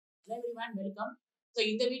Hello everyone, welcome. So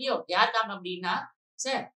இந்த video யாருக்காக அப்படின்னா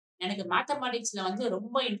சார் எனக்கு மேத்தமேட்டிக்ஸ்ல வந்து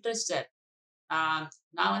ரொம்ப இன்ட்ரெஸ்ட் சார்.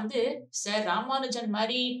 நான் வந்து சார் ராமானுஜன்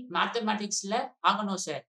மாதிரி மேத்தமேட்டிக்ஸ்ல ஆகணும்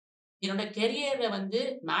சார். என்னோட கெரியரை வந்து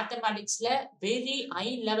மேத்தமேட்டிக்ஸ்ல வெரி ஹை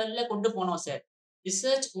லெவல்ல கொண்டு போனோம் சார்.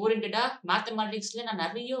 ரிசர்ச் ஓரியன்டா மேத்தமேட்டிக்ஸ்ல நான்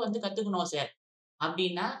நிறைய வந்து கத்துக்கணும் சார்.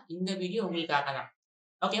 அப்படின்னா இந்த வீடியோ உங்களுக்காக தான்.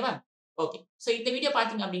 ஓகேவா? ஓகே. ஸோ இந்த வீடியோ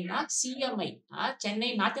பார்த்தீங்க அப்படின்னா CMI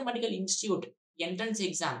Chennai mathematical institute entrance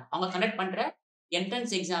exam அவங்க கண்டக்ட் பண்ற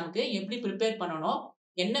என்ட்ரன்ஸ் எக்ஸாமுக்கு எப்படி ப்ரிப்பேர் பண்ணணும்,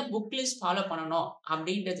 என்ன புக் லிஸ்ட் ஃபாலோ பண்ணணும்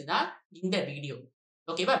அப்படின்றது தான் இந்த வீடியோ.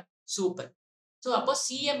 ஓகேவா? சூப்பர். ஸோ அப்போ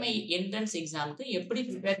CMI என்ட்ரன்ஸ் எக்ஸாமுக்கு எப்படி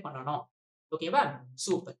ப்ரிப்பேர் பண்ணணும்? ஓகேவா?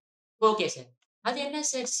 சூப்பர். Okay sir. அது என்ன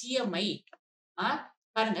சார் CMI?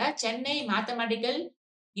 பாருங்க, Chennai mathematical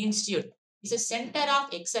institute is a center of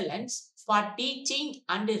excellence for teaching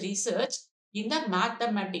and research in the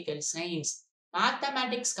mathematical science.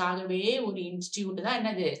 மேத்தமேட்டிக்ஸ்க்காகவே ஒரு இன்ஸ்டிடியூட் தான்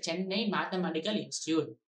என்னது, Chennai mathematical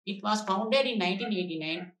institute. It was founded in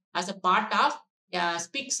 1989 as a part of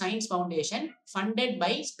SPIC Science Foundation funded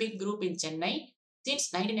by SPIC Group in Chennai. Since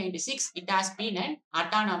 1996, it has been an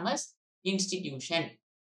autonomous institution.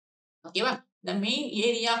 Okay, the main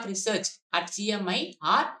area of research at CMI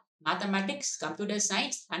are mathematics, computer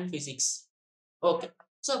science and physics. Okay.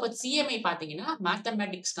 So அப்போ CMI பார்த்தீங்கன்னா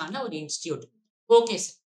மேத்தமேட்டிக்ஸ்க்கான ஒரு institute. Okay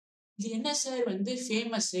sir, இது என்ன sir வந்து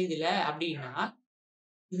famous இதில் அப்படின்னா,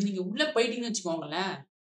 இது நீங்கள் உள்ளே போயிட்டீங்கன்னு வச்சுக்கோங்களேன்,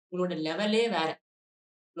 உங்களோட லெவலே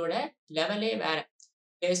வேற.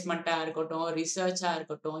 பிளேஸ்மெண்ட்டாக இருக்கட்டும், ரிசர்ச்சாக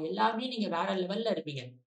இருக்கட்டும், எல்லாமே நீங்கள் வேற லெவலில் இருப்பீங்க.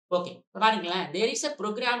 ஓகே, பாருங்களேன், there is a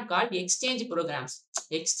program called exchange programs.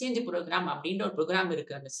 Exchange program அப்படின்ற ஒரு ப்ரோக்ராம்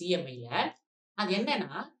இருக்கு அந்த CMIல. அது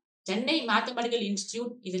என்னன்னா, சென்னை மேத்தமெட்டிக்கல்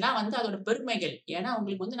இன்ஸ்டிடியூட், இதெல்லாம் வந்து அதோட பெருமைகள். ஏன்னா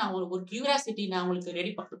உங்களுக்கு வந்து நான் ஒரு கியூரியாசிட்டி நான் உங்களுக்கு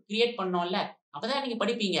கிரியேட் பண்ணோம்ல, அப்பதான் நீங்க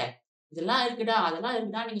படிப்பீங்க. இதெல்லாம் இருக்குடா, அதெல்லாம்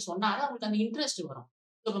இருக்குடா நீங்க சொன்னாதான் உங்களுக்கு அந்த இன்ட்ரெஸ்ட் வரும்.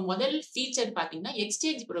 இப்போ முதல் ஃபீச்சர் பாத்தீங்கன்னா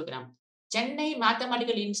exchange program. Chennai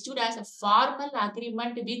mathematical institute has a formal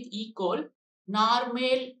agreement with ECOL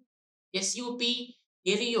Normal SUP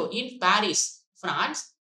Erio in Paris, France,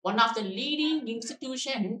 one of the leading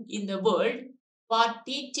institution in the world for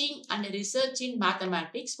teaching and research in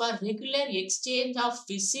mathematics for regular exchange of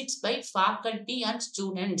visits by faculty and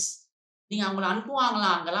students. நீங்க அவங்கள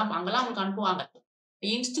அனுப்புவாங்களாம், அங்கெல்லாம் உங்களுக்கு அனுப்புவாங்க.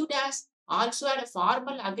 The institute has also had a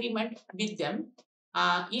formal agreement with them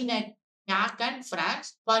in Cannes, France,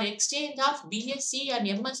 for exchange of B.Sc and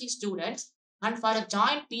M.Sc students and for a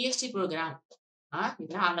joint PhD program.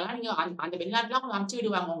 இதெல்லாம் அங்கெல்லாம் நீங்க அந்த வெளிநாட்டுலாம் அவங்க அனுப்பிச்சு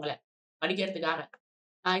விடுவாங்க உங்களை படிக்கிறதுக்காக.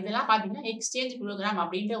 இதெல்லாம் பாத்தீங்கன்னா எக்ஸ்சேஞ்ச் ப்ரோக்ராம்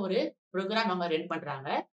அப்படின்ற ஒரு ப்ரோக்ராம் அவங்க ரன் பண்றாங்க.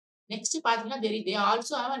 நெக்ஸ்ட் பாத்தீங்கன்னா they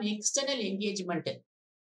also have an external engagement.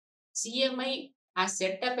 CMI has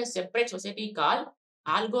set up a separate society called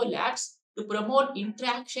Algo Labs to promote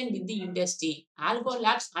interaction with the industry. Algo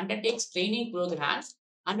Labs undertakes training programs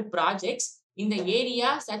and projects in the area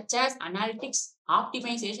such as analytics,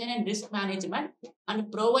 optimization and risk management, and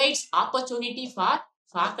provides opportunity for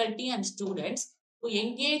faculty and students to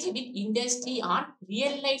engage with industry on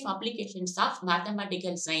real-life applications of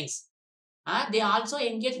mathematical science. They also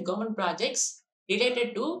engage government projects related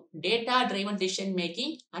to data-driven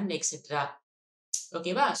decision-making and etc.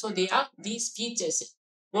 ஓகேவா? So they have these features.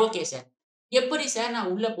 Okay sir, எப்படி sir நான்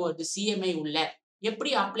உள்ள போறது CMI உள்ள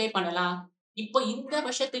எப்படி apply பண்ணலாம்? இப்போ இந்த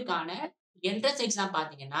வருஷத்துக்கான என்ட்ரன்ஸ் எக்ஸாம்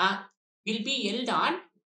பார்த்தீங்கன்னா will be held on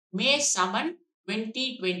May 7,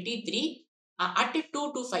 2023 at 2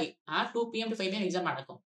 to 5, 2 PM to 5 PM exam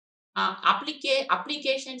நடக்கும்.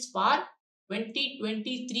 Applications for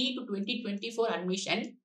 2023 to 2024 admission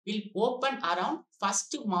will open around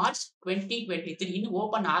 1st March 2023. இன்னும்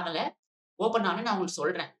ஓபன் ஆகல. ஓபன் ஆன நான் உங்களுக்கு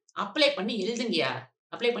சொல்றேன். அப்ளை பண்ணி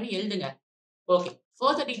எழுதுங்க. Okay.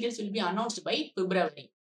 Further details will be announced by February.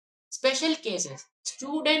 Special cases.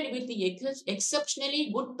 Student with the exceptionally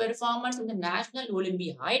good performance in the National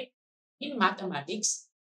Olympiad in mathematics,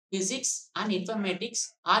 physics and informatics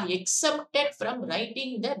are exempted from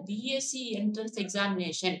writing the B.Sc entrance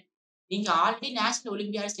examination. நீங்க already national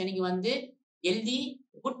ஒலிம்பியாட்ஸ்ல நீங்க வந்து எழுதி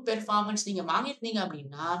good performance நீங்க வாங்கிருந்தீங்க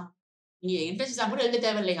அப்படின்னா நீங்க entrance exam கூட எழுத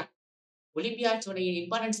தேவையில்லையா. ஒலிம்பியாட்ஸோட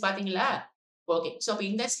இம்பார்ட்டன்ஸ் பாத்தீங்களா? ஓகே. ஸோ அப்போ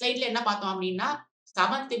இந்த ஸ்லைட்ல என்ன பார்த்தோம் அப்படின்னா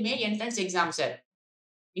 7th May entrance exam sir.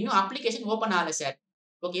 இன்னும் அப்ளிகேஷன் ஓபன் ஆகல சார்.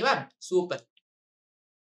 ஓகேவா? சூப்பர்.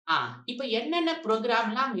 இப்போ என்னென்ன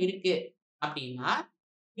ப்ரோக்ராம்லாம் இருக்கு அப்படின்னா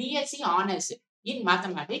B.Sc honours in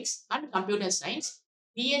mathematics and computer science,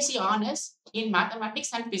 B.Sc honours in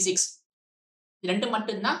mathematics and physics, ரெண்டு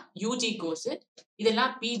மட்டும்தான் UG கோர்ஸ்.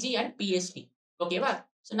 இதெல்லாம் PG அண்ட் PhD. ஓகேவா?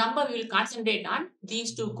 So we will concentrate on these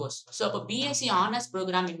two courses. So B.Sc honors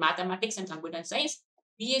program in mathematics and computer science,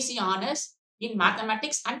 B.Sc honors in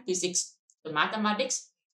mathematics and physics. So mathematics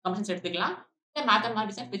components எடுத்துக்கலாம், இல்ல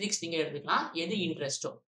mathematics and physics நீங்க எடுத்துக்கலாம். எது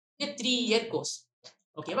இன்ட்ரெஸ்ட்டோ. இது 3 year course.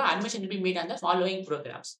 ஓகேவா? Admission will be made on the following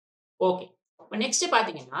programs. Okay. இப்ப next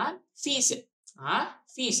பாத்தீங்கன்னா fees.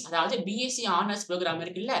 Fees அதாவது B.Sc ஆனர்ஸ் புரோகிராம்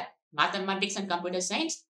இருக்குல்ல. Mathematics and computer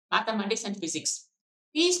science, mathematics and physics.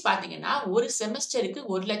 Fees பாத்தீங்கன்னா ஒரு செமஸ்டருக்கு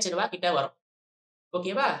 ₹1,00,000 கிட்ட வரும்.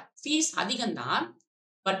 ஓகேவா? ஃபீஸ் அதிகம் தான்.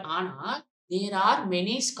 பட் ஆனா there are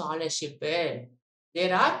many scholarship.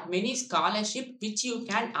 There are many scholarship which you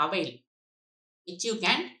can avail.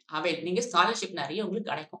 நீங்க ஸ்காலர்ஷிப் நிறைய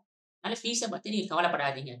உங்களுக்கு கிடைக்கும். அதனால ஃபீஸ பத்தி நீங்க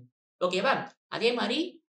கவலைப்படாதீங்க. ஓகேவா? அதே மாரி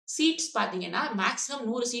சீட்ஸ் பார்த்தீங்கன்னா, மேக்ஸிமம்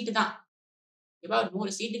 100 சீட்டு தான். ஓகேவா?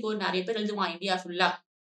 100 சீட்டுக்கு ஒரு நிறைய பேர் எழுதுவான் இந்தியா ஃபுல்லா.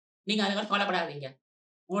 நீங்க அதெல்லாம் கவலைப்படாதீங்க.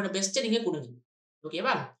 உங்களோட பெஸ்ட்ட நீங்க குடுங்க.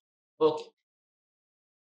 ஓகேவா? ஓகே.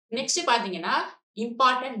 நெக்ஸ்ட் பார்த்தீங்கன்னா,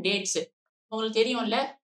 இம்பார்ட்டன்ட் டேட்ஸ். உங்களுக்கு தெரியும்ல,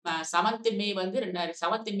 7த் மே வந்து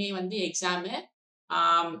 7த் மே வந்து எக்ஸாமு.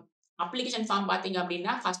 ஆம் அப்ளிகேஷன் ஃபார்ம் பார்த்தீங்க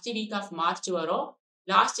அப்டின்னா, ஃபர்ஸ்ட் வீக் ஆஃப் மார்ச் வரும்.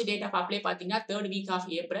 லாஸ்ட் டேட் ஆஃப் அப்ளை பார்த்தீங்கன்னா, 3rd week of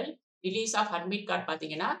April. Release of admit card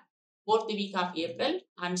பார்த்தீங்கன்னா, 4th week of April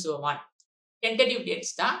and so on. Tentative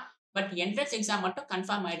dates தான். பட் என்ட்ரன்ஸ் எக்ஸாம் மட்டும்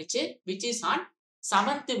confirm ஆயிடுச்சு. Which is on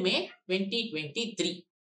 7th May 2023.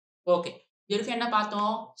 Okay. இதுவரைக்கும் என்ன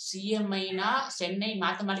பார்த்தோம்? CMIனா Chennai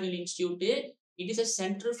mathematical institute. It is a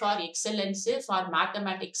centre for excellence for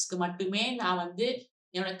மேத்தமேட்டிக்ஸ்க்கு மட்டுமே நான் வந்து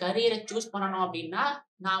என்னோட கரியரை சூஸ் பண்ணணும் அப்டின்னா,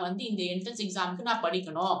 நான் வந்து இந்த என்ட்ரன்ஸ் எக்ஸாம்க்கு நான்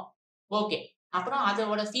படிக்கணும். ஓகே. அப்புறம்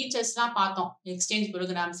அதோட ஃபீச்சர்ஸ்லாம் பார்த்தோம். எக்ஸ்சேஞ்ச்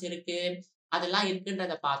புரோகிராம்ஸ் இருக்கு. அதெல்லாம்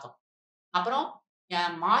இருக்குன்றத பார்த்தோம். அப்புறம்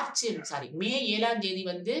மே 7ஆம் தேதி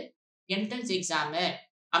வந்து என்ட்ரன்ஸ் எக்ஸாமு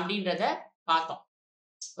அப்டின்றத பார்த்தோம்.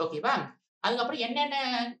 ஓகேவா? அதுக்கப்புறம் என்னென்ன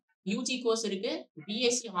யூஜி கோர்ஸ் இருக்கு?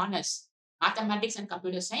 B.Sc honours mathematics and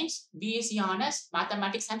computer science, B.Sc honours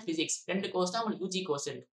mathematics and physics 2 course தான் உங்களுக்கு யூஜி கோர்ஸ்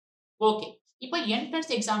இருக்கு. ஓகே. இப்போ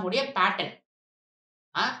என்ட்ரன்ஸ் எக்ஸாம் உடைய பேட்டர்ன்.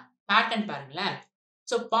 பேட்டர்ன் பாருங்களேன்.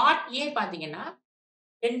 சோ பார்ட் A பாத்தீங்கன்னா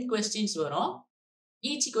 10 கொஸ்டின்ஸ் வரும்.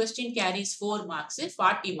 Each question carries 4 marks,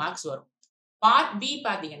 40 marks வரும். பார்ட் B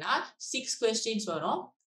பாத்தீங்கன்னா 6 கொஸ்டின்ஸ் வரும்,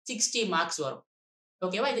 60 மார்க்ஸ் வரும்.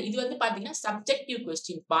 ஓகேவா? இது வந்து பாத்தீங்கன்னா subjective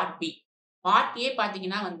question part B. Part A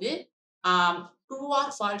பாத்தீங்கன்னா வந்து ட்ரூ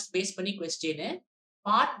ஆர் ஃபால்ஸ் பேஸ் பண்ணி கொஸ்டின்.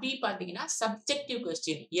 பார்ட் B பாத்தீங்கன்னா சப்ஜெக்டிவ்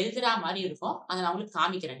கொஸ்டின் எழுதுற மாதிரி இருக்கும். அதை நான் உங்களுக்கு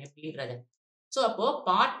காமிக்கிறேன் எப்படின்றத. சோ அப்போ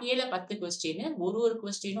பார்ட் Aல 10 கொஸ்டின், ஒரு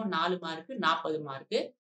கொஸ்டினும் 4 mark, 40 mark.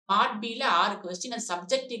 Part Bல 6 question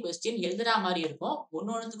subjective question எழுதுற மாதிரி இருக்கும்.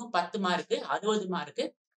 ஒன்னொன்னுத்துக்கும் 10 மார்க், 60 மார்க்,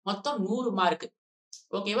 மொத்தம் 100 மார்க்.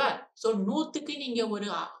 ஓகேவா? சோ 100க்கு நீங்க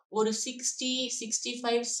ஒரு 60,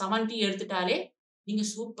 65, 70 எடுத்துட்டாலே நீங்க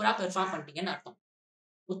சூப்பரா பெர்ஃபார்ம் பண்ணிட்டீங்கன்னு அர்த்தம்.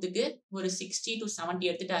 100க்கு ஒரு 60 to 70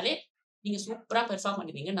 எடுத்துட்டாலே நீங்க சூப்பரா பெர்ஃபார்ம்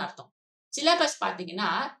பண்ணிட்டீங்கன்னு அர்த்தம். சிலபஸ் பாத்தீங்கன்னா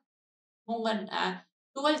உங்க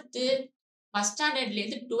 12th ஃபர்ஸ்ட் ஸ்டாண்டர்ட்ல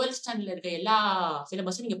இருந்து 12th ஸ்டாண்டர்ட்ல இருக்க எல்லா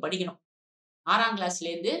சிலபஸும் நீங்க படிக்கணும். 6ஆம் கிளாஸ்ல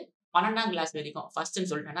இருந்து 12ஆம் கிளாஸ் வரைக்கும். ஃபர்ஸ்ட்ன்னு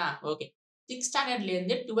சொல்லிட்டேனா? ஓகே. 6th ஸ்டாண்டர்ட்ல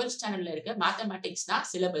இருந்து 12th ஸ்டாண்டர்ட்ல இருக்க மேத்தமேட்டிக்ஸ் தான்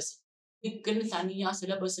சிலபஸ். இதுக்குன்னு தனியா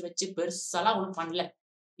சிலபஸ் வச்சு பெருசாலாம் ஒண்ணும் பண்ணல.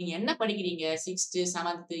 நீங்க என்ன படிக்கிறீங்க? 6th,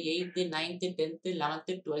 7th, 8th, 9th, 10th,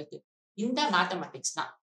 11th, 12th. இந்த மேத்தமேட்டிக்ஸ்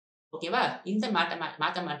தான். ஓகேவா? இந்த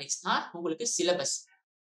மேத்தமேட்டிக்ஸ் தான் உங்களுக்கு சிலபஸ்.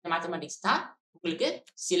 இந்த மேத்தமேட்டிக்ஸ் தான் உங்களுக்கு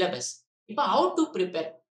சிலபஸ். இப்போ have to prepare?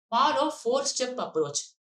 Follow 4 step approach.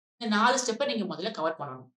 இந்த 4 ஸ்டெப்ப நீங்க முதல்ல கவர்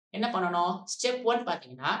பண்ணணும். என்ன பண்ணணும்? ஸ்டெப் 1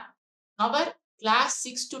 பாத்தீங்கன்னா, cover class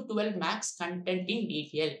 6 to 12 maths content in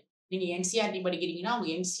detail. நீங்க NCERT படிக்கிறீங்கன்னா, உங்க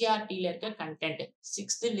NCERTல இருக்க கன்டென்ட்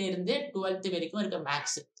 6th இருந்து 12th வரைக்கும் இருக்க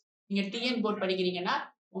மேத்ஸ். நீங்க TN போர்ட் படிக்கிறீங்கன்னா,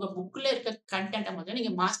 உங்க புக்ல இருக்க கன்டென்ட்ட முதல்ல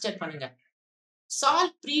நீங்க மாஸ்டர் பண்ணுங்க.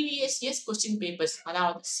 Solve previous years question papers.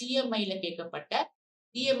 அதாவது CMIல கேட்கப்பட்ட,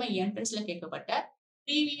 CMI என்ட்ரன்ஸ்ல கேட்கப்பட்ட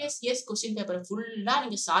ப்ரீவியஸ் இயர்ஸ் கொஸ்டின் பேப்பர் ஃபுல்லா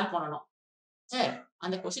நீங்க சால்வ் பண்ணணும். சார்,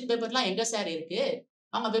 அந்த கொஸ்டின் பேப்பர்லாம் எங்க சார் இருக்கு?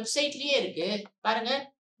 அவங்க வெப்சைட்லயே இருக்கு. பாருங்க.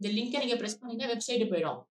 இந்த லிங்க நீங்க பிரஸ் பண்ணீங்கன்னா வெப்சைட்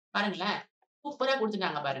போயிடும். பாருங்களேன். சூப்பரா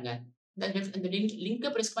குடுத்துட்டாங்க பாருங்க. இந்த லிங்க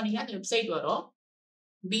பிரஸ் பண்ணீங்கன்னா அந்த வெப்சைட் வரும்.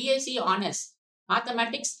 B.Sc honours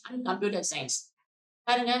mathematics and computer science.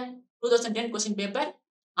 பாருங்க. 2010 கொஸ்டின் பேப்பர்.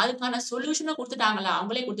 அதுக்கான சொல்யூஷனும் குடுத்துட்டாங்களா?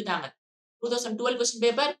 அவங்களே குடுத்துட்டாங்க. 2012 கொஸ்டின்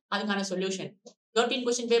பேப்பர் அதுக்கான சொல்யூஷன். 13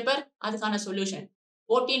 கொஸ்டின் பேப்பர் அதுக்கான சொல்யூஷன்.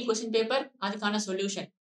 14 கொஸ்டின் பேப்பர் அதுக்கான சொல்யூஷன்.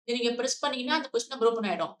 இத நீங்க பிரஸ் பண்ணீங்கன்னா அந்த கொஸ்டின் ஓப்பன்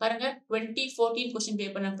ஆயிடும். பாருங்க 2014 கொஸ்டின்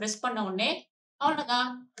பேப்பர் நான் பிரஸ் பண்ண உடனே அவ்வளவுதான்.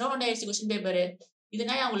 டவுன்லோட் ஆயிடுச்சு கொஸ்டின் பேப்பர்.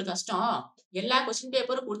 இதுனா உங்களுக்கு கஷ்டம். எல்லா கொஸ்டின்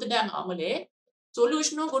பேப்பரும் குடுத்துட்டாங்க அவங்களே.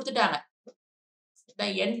 சொல்யூஷனும் குடுத்துட்டாங்க. The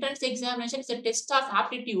entrance examination is a test of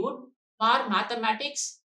aptitude for mathematics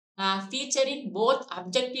featuring both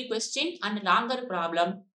objective question and longer problem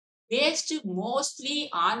based mostly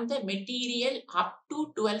on the material up to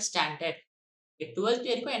 12th standard. 12th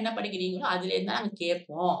வரைக்கும் என்ன படிக்கிறீங்களோ அதுல இருந்து நாங்க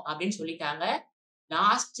கேட்போம் அப்படின்னு சொல்லிட்டாங்க.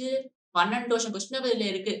 லாஸ்ட் 12 வருஷம் கொஸ்டின் பேப்பர்ல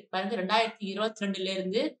இருக்கு. பாருங்க 2022ல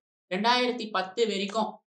இருந்து 2010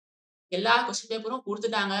 வரைக்கும் எல்லா கொஸ்டின் பேப்பரும்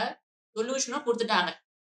குடுத்துட்டாங்க. சொல்யூஷனும் குடுத்துட்டாங்க.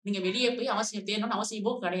 நீங்க வெளிய போய் அவசியம் தேடணும்னு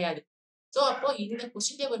அவசியமும் கிடையாது. அப்போ இந்த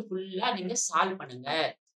கொஸ்டின் பேப்பர் ஃபுல்லா நீங்க சால்வ் பண்ணுங்க.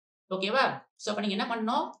 ஓகேவா? அப்ப நீங்க என்ன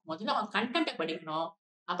பண்ணணும்? முதல்ல அவங்க கன்டென்ட்ட படிக்கணும்.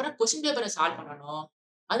 அப்புறம் கொஸ்டின் பேப்பர சால்வ் பண்ணணும்.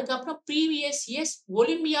 அதுக்கப்புறம் ப்ரீவியஸ் இயர்ஸ்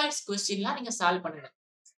ஒலிம்பியாட்ஸ் கொஸ்டின்லாம் நீங்க சால்வ் பண்ணுங்க.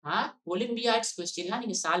 ஒலிம்பியாட்ஸ் கொஸ்டின்லாம்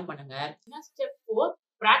நீங்க சால்வ் பண்ணுங்க. Step 4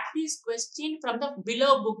 practice question from the below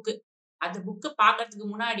book. அந்த புக் பார்க்கறதுக்கு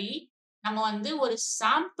முன்னாடி நம்ம வந்து ஒரு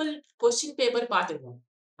சாம்பிள் கொஸ்டின் பேப்பர் பார்த்துருக்கோம்.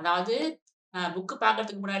 அதாவது புக்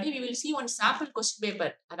பார்க்கறதுக்கு முன்னாடி we will see one sample question paper.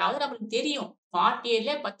 அதாவது நமக்கு தெரியும். பார்ட்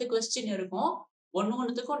ஏல 10 கொஸ்டின் இருக்கும்.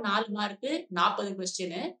 ஒண்ணுத்துக்கும் 4 மார்க் 40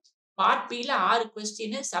 கொஸ்டின். பார்ட் பில 6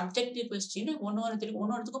 question subjective question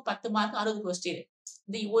ஒண்ணுத்துக்கும் 10 mark 60 question.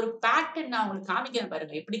 இது ஒரு பேட்டர்ன் நான் உங்களுக்கு காமிக்கிறேன்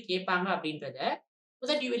பாருங்க. எப்படி கேட்பாங்க அப்படின்றத. So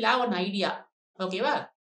that you will have an idea. ஓகேவா?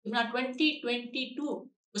 இப்ப நான் 2022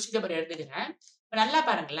 கொஸ்டின் பேப்பர் எடுத்துக்கிறேன். இப்ப நல்லா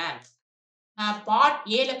பாருங்களேன். பார்ட்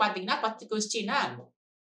ஏல பாத்தீங்கன்னா 10 கொஸ்டினா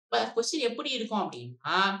கொஸ்டின் எப்படி இருக்கும்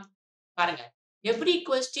அப்படின்னா பாருங்க. Every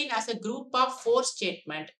question has a group of 4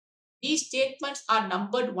 statement. These statements are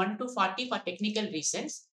numbered 1 to 40 for technical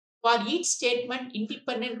reasons. For each statement,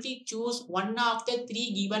 independently choose one of the 3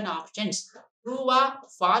 given options. True or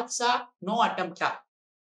false or no attempt.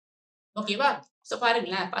 ஓகேவா?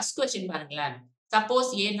 பாருங்களேன். First question பாருங்களேன். Suppose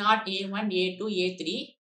A0, A1, A2, A3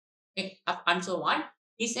 and so on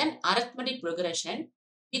is an arithmetic progression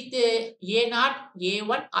with A0,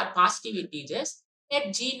 A1 are positive integers. Let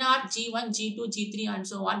G0, G1, G2, G3 and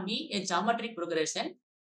so on be a geometric progression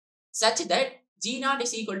such that G0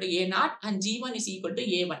 is equal to A0 and G1 is equal to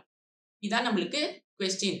A1. இதான் நம்மளுக்கு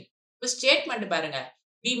question. இப்போ statement பாருங்க.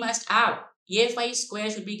 We must have A5 square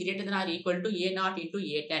should be greater than or equal to A0 into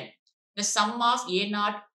A10. The sum of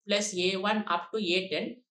A0 plus A1 up to A10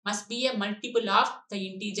 must be a multiple of the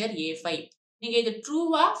integer A5. நீங்க இது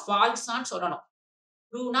ட்ரூவா ஃபால்ஸான்னு சொல்லணும்.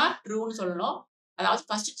 ட்ரூனா ட்ரூன்னு சொல்லணும். அதாவது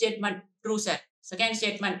first statement true sir, second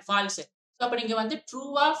statement falls. அப்ப நீங்க வந்து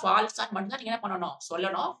ட்ரூவா ஃபால்ஸான்னு மட்டும் தான் நீங்க என்ன பண்ணணும்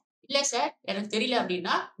சொல்லணும். இல்ல சார் எனக்கு தெரியல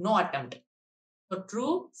அப்படின்னா no attempt. True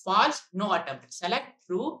falls no attempt. Select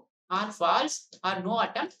true or false R no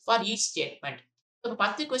attempt for each statement. இப்போ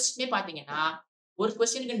 10 கொஸ்டினே பாத்தீங்கன்னா ஒரு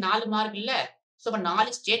கொஸ்டினுக்கு 4 மார்க் இல்ல. அப்ப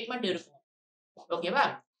 4 ஸ்டேட்மெண்ட் இருக்கும். ஓகேவா?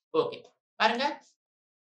 ஓகே பாருங்க.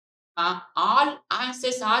 All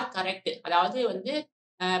answers are correct. அதாவது வந்து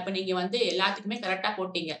இப்ப நீங்க வந்து எல்லாத்துக்குமே கரெக்டா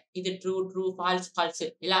போட்டீங்க. இது ட்ரூ ட்ரூ ஃபால்ஸ் ஃபால்ஸ்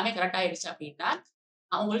எல்லாமே கரெக்ட் ஆயிடுச்சு அப்படின்னா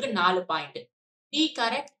உங்களுக்கு 4 point. 3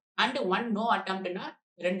 correct and 1 no அட்டெம்ப்ட்னா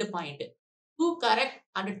 2 point. 2 correct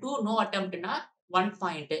and 2 no அட்டெம்ப்ட்னா 1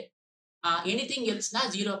 point. Anything எல்ஸ்னா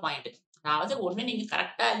 0 point. அதாவது ஒண்ணு நீங்க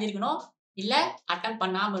கரெக்டா எழுதிருக்கணும், இல்ல அட்டெம்ப்ட்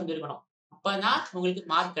பண்ணாம இருந்திருக்கணும். அப்பதான் உங்களுக்கு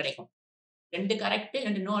மார்க் கிடைக்கும். 2 correct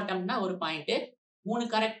 2 no அட்டெம்ப்ட்னா 1 point. 3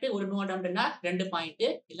 correct 1 no அட்டெம்ப்ட்னா 2 point.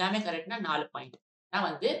 எல்லாமே கரெக்ட்னா 4 பாயிண்ட். தான்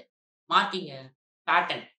வந்து மார்க்கிங்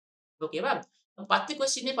பேட்டர்ன். ஓகேவா? 10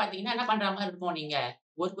 கொஸ்டினே பாத்தீங்கன்னா என்ன பண்ற மாதிரி இருக்கும். நீங்க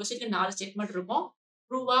ஒரு கொஸ்டினுக்கு 4 ஸ்டேட்மெண்ட் இருக்கும்.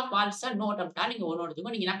 ட்ரூவா ஃபால்ஸா நோ அட்டெம்ப்டா நீங்க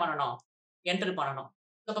ஒன்னொன்னுக்கும் நீங்க என்ன பண்ணணும் என்டர் பண்ணணும்.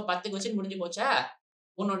 அப்ப 10 கொஸ்டின் முடிஞ்சு போச்சா?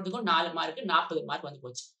 ஒன்னொன்னுக்கும் 4 மார்க் 40 மார்க் வந்து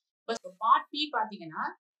போச்சு. இப்போ பார்ட் பி பாத்தீங்கன்னா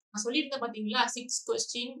நான் சொல்லியிருந்தேன் பாத்தீங்களா 6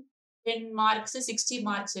 கொஸ்டின் 10 மார்க்ஸ் 60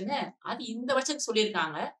 மார்க்ஸ்னு. அது இந்த வருஷத்துக்கு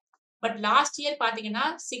சொல்லியிருக்காங்க. பட் லாஸ்ட் இயர் பாத்தீங்கன்னா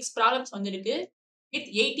 6 ப்ராப்ளம்ஸ் வந்திருக்கு வித்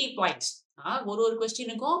 80 பாயிண்ட்ஸ். ஒரு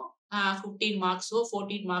கொஸ்டினுக்கும் 15 மார்க்ஸோ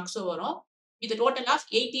 14 மார்க்ஸோ வரும். இது டோட்டல் ஆஃப்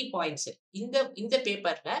 80 பாயிண்ட்ஸ் இந்த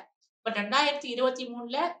பேப்பர்ல. பட்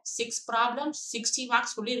 2023ல 6 ப்ராப்ளம்ஸ் 60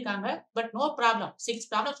 மார்க்ஸ் சொல்லியிருக்காங்க. பட் நோ ப்ராப்ளம் 6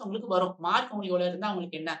 ப்ராப்ளம்ஸ் உங்களுக்கு வரும். மார்க் உங்களுக்கு எவ்வளவு இருந்தா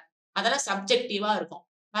உங்களுக்கு என்ன, அதெல்லாம் சப்ஜெக்டிவா இருக்கும்.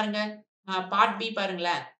 பாருங்க பார்ட் பி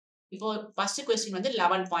பாருங்களேன். இப்போ ஃபர்ஸ்ட் கொஸ்டின் வந்து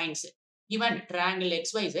 11 points. given triangle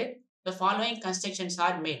xyz the following constructions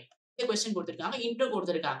are made. இந்த கொஸ்டின் கொடுத்திருக்காங்க, இன்ட்ரோ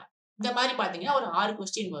கொடுத்திருக்காங்க. இந்த மாதிரி பாத்தீங்கன்னா ஒரு 6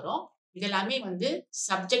 கொஸ்டின் வரும். இது எல்லாமே வந்து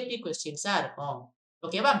சப்ஜெக்டிவ் கொஸ்டின்ஸா இருக்கும்.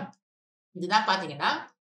 ஓகேவா? இதுதான் பாத்தீங்கன்னா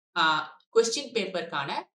கொஸ்டின் பேப்பருக்கான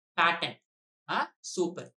பேட்டர்ன்.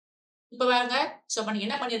 சூப்பர். இப்ப பாருங்க. அப்ப நீங்க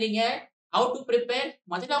என்ன பண்ணிடுறீங்க, how to prepare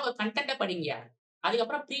முதல்ல உங்க கண்டென்ட்ட படிங்க.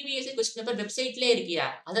 அதுக்கப்புறம் ப்ரீவியஸ் கொஸ்டின் பேப்பர் வெப்சைட்லயே இருக்கியா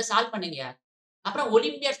அதை சால்வ் பண்ணுங்க. அப்புறம்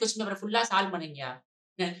ஒலிம்பியாட் கொஸ்டின் பேப்பர் ஃபுல்லா சால்வ் பண்ணுங்க.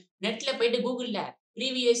 நெட்ல போயிட்டு கூகுள்ல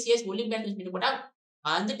ப்ரீவியஸ் இயர்ஸ் ஒலிம்பியாட் கொஸ்டின் போட்டா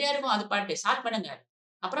வந்துட்டே இருக்கும், அது பாட்டு சால்வ் பண்ணுங்க.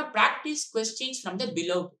 அப்புறம் practice questions from the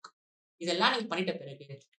below book. இதெல்லாம் நீங்க பண்ணிட்ட பிறகு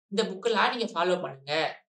இந்த புக்கெல்லாம் நீங்க ஃபாலோ பண்ணுங்க.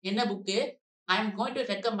 என்ன book? I am going to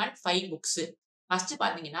recommend 5 books. First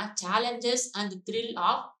பாத்தீங்கன்னா challenges and thrill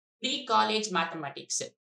of pre college mathematics,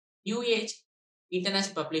 new age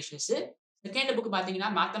international publishers. Second book பாத்தீங்கன்னா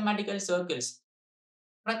மேத்தமேட்டிக்கல் சர்க்கிள்ஸ்.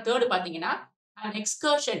 அப்புறம் தேர்ட் பாத்தீங்கன்னா an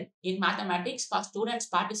excursion in mathematics for students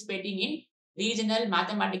participating in regional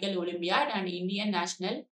mathematical olympiad and Indian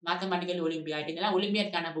national mathematical olympiad. இதெல்லாம்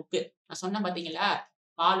ஒலிம்பியாட்கான book. நான் சொன்னேன் பாத்தீங்களா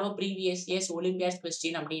follow previous years olympiads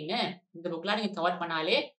question அப்படின்னு இந்த புக்லாம் நீங்க கவர்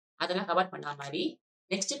பண்ணாலே அதெல்லாம் கவர் பண்ண மாதிரி.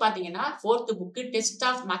 நெக்ஸ்ட் பாத்தீங்கன்னா 4th book test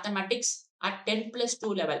of mathematics at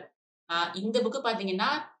 10+2 level. இந்த புக் பாத்தீங்கன்னா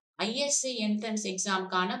ISI entrance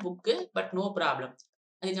எக்ஸாம்க்கான book. But no problem.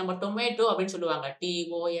 அதுக்கு நம்ம டொமேட்டோ அப்படின்னு சொல்லுவாங்க.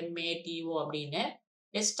 TOMATO அப்படின்னு.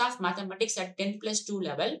 Test of mathematics at 10+2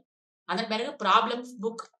 level. அதன் பிறகு problem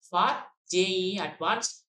book for JEE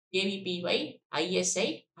advanced, KVPY, ISI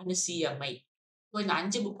and CMI. So இந்த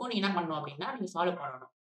 5 புக்கும் நீங்க என்ன பண்ணணும் அப்படின்னா நீங்க ஃபாலோ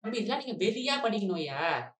பண்ணணும். தம்பி இதெல்லாம் நீங்க வெறியா படிக்கணும்யா.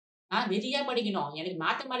 வெறியா படிக்கணும். எனக்கு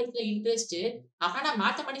மேத்தமேட்டிக்ஸ்ல இன்ட்ரெஸ்ட். ஆனா நான்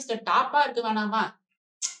மேத்தமேட்டிக்ஸ்ல டாப்பா இருக்க வேணாமா?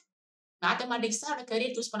 மேத்தமேட்டிக்ஸ் தான்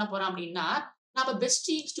கரியர் சூஸ் பண்ண போறோம் அப்படின்னா நம்ம பெஸ்ட்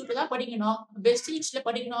இன்ஸ்டியூட்ல தான் படிக்கணும். பெஸ்ட் இன்ஸ்டியூட்ல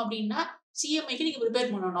படிக்கணும் அப்படின்னா CMIக்கு நீங்க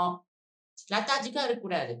ப்ரிப்பேர் பண்ணணும். லெத்தாஜிக்கா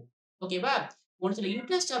இருக்கக்கூடாது. ஓகேவா? ஒன்ஸ்ல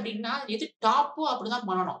இன்ட்ரெஸ்ட் அப்படின்னா எது டாப்போ அப்படிதான்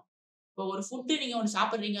பண்ணணும். இப்போ ஒரு ஃபுட் நீங்க ஒண்ணு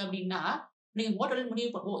சாப்பிடுறீங்க அப்படின்னா நீங்க ஹோட்டல்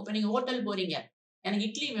இப்ப நீங்க ஹோட்டல் போறீங்க. எனக்கு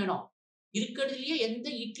இட்லி வேணும். இருக்கிறதுலயே எந்த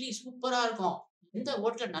இட்லி சூப்பரா இருக்கும், எந்த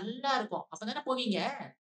ஹோட்டல்ல நல்லா இருக்கும் அப்பதானே போவீங்க.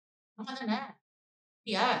 ஆமா தானே?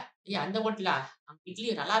 அப்படியா? ஐயா அந்த ஹோட்டலா? அங்க இட்லி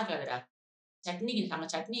நல்லா இருக்காதுடா. சட்னி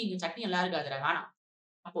நல்லா இருக்காதுடா. வேணாம்.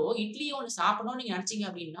 அப்போ இட்லி ஒண்ணு சாப்பிடணும்னு நீங்க நினைச்சீங்க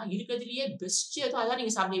அப்படின்னா, இருக்கிறதுலயே பெஸ்ட் எதோ அதான்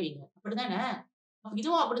நீங்க சாப்பிடுவீங்க. அப்படிதானே? அப்ப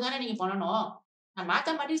இதுவும் அப்படிதானே நீங்க பண்ணணும். நான்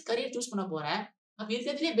மேத்தமேட்டிக்ஸ் கரியர் சூஸ் பண்ண போறேன். அப்ப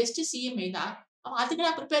இருக்கிறதுலயே பெஸ்ட் CMI தான். அப்ப அதுக்கு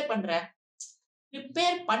நான் பிரிப்பேர் பண்றேன்.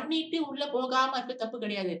 பிரிப்பேர் பண்ணிட்டு உள்ள போகாம இருக்க தப்பு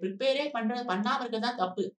கிடையாது. பிரிப்பேரே பண்ணாம இருக்கிறது தான்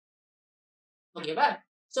தப்பு. ஓகேவா?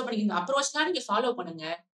 சோ அப்ப நீங்க இந்த அப்ரோச்லாம் நீங்க ஃபாலோ பண்ணுங்க.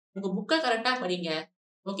 உங்க புக்க கரெக்ட்டா படிங்க.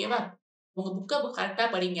 ஓகேவா? உங்க புக்க கரெக்ட்டா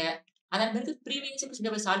படிங்க. அதன் பிறகு ப்ரீவியஸ்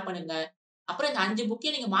சிலபஸ் சால்வ் பண்ணுங்க. அப்புறம் இந்த 5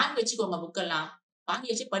 புக்கையும் நீங்க வாங்கி வச்சுக்கோங்க புக்கெல்லாம்.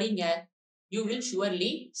 வாங்கி வச்சு படிங்க. You will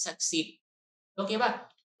surely succeed. ஓகேவா?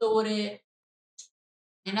 ஸோ ஒரு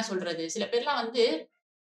என்ன சொல்றது? சில பேர்லாம் வந்து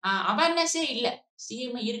அவேர்னஸே இல்ல.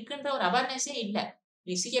 CMI இருக்குன்ற ஒரு அவேர்னஸே இல்ல.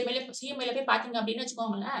 நீ CMIல போய் பார்த்தீங்க அப்படின்னு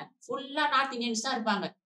வச்சுக்கோங்களேன், ஃபுல்லா நார்த் இந்தியன்ஸ் தான் இருப்பாங்க.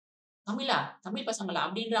 தமிழ் பசங்களா?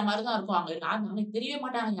 அப்படின்ற மாரி தான் இருக்கும். அங்க தெரியவே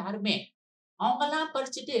மாட்டாங்க யாருமே. அவங்கலாம்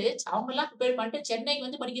படிச்சுட்டு, அவங்கலாம் ப்ரிப்பேர் பண்ணிட்டு சென்னைக்கு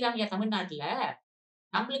வந்து படிக்கிறாங்கயா தமிழ்நாட்டுல.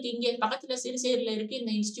 நம்மளுக்கு இங்க பக்கத்துல சிறுசேரில இருக்கு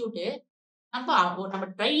இந்த இன்ஸ்டிடியூட். நம்ம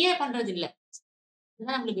ட்ரையே பண்றது இல்ல.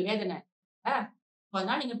 இதுதான் நம்மளுக்கு வேதனை. ஆ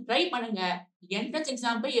அதனால நீங்க ட்ரை பண்ணுங்க. என்ட்ரன்ஸ்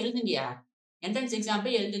எக்ஸாம் போய் எழுதுங்கயா. என்ட்ரன்ஸ் எக்ஸாம்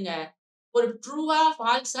போய் எழுதுங்க. ஒரு ட்ரூவா,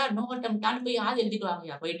 ஃபால்ஸா, நோ அட்டெம்ப்டான்னு போய் எழுதிட்டு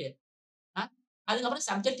வாங்கயா போயிட்டு. ஆ அதுக்கப்புறம்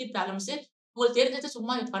சப்ஜெக்டிவ் ப்ராப்ளம்ஸ் உங்களுக்கு தெரிஞ்சத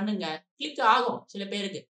சும்மா பண்ணுங்க. கிளிக் ஆகும் சில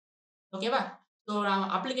பேருக்கு. ஓகேவா? ஸோ நான்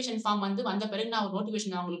அப்ளிகேஷன் ஃபார்ம் வந்து வந்த பிறகு நான் ஒரு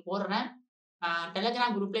நோட்டிஃபிகேஷன் நான் உங்களுக்கு போடுறேன்.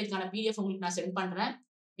 டெலகிராம் குரூப்ல இதுக்கான PDF உங்களுக்கு நான் சென்ட் பண்றேன்.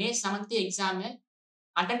 மே 7த் எக்ஸாம்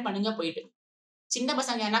அட்டெண்ட் பண்ணுங்க போயிட்டு. சின்ன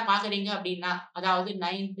பசங்க யாருனா பார்க்குறீங்க அப்படின்னா, அதாவது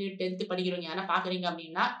 9த், 10த் படிக்கிறவங்க யாருனா பார்க்குறீங்க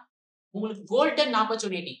அப்படின்னா, உங்களுக்கு கோல்டன்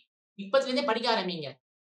ஆப்பர்ச்சுனிட்டி. இப்பத்துலேருந்தே படிக்க ஆரம்பிங்க.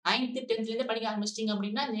 9த், 10த்லேருந்தே படிக்க ஆரம்பிச்சிட்டீங்க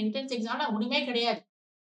அப்படின்னா, இந்த என்ட்ரன்ஸ் எக்ஸாம்ல ஒண்ணுமே கிடையாது.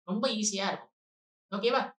 ரொம்ப ஈஸியா இருக்கும்.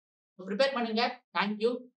 ஓகேவா? பிரிப்பேர் பண்ணுங்க. Thank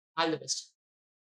you. All the best.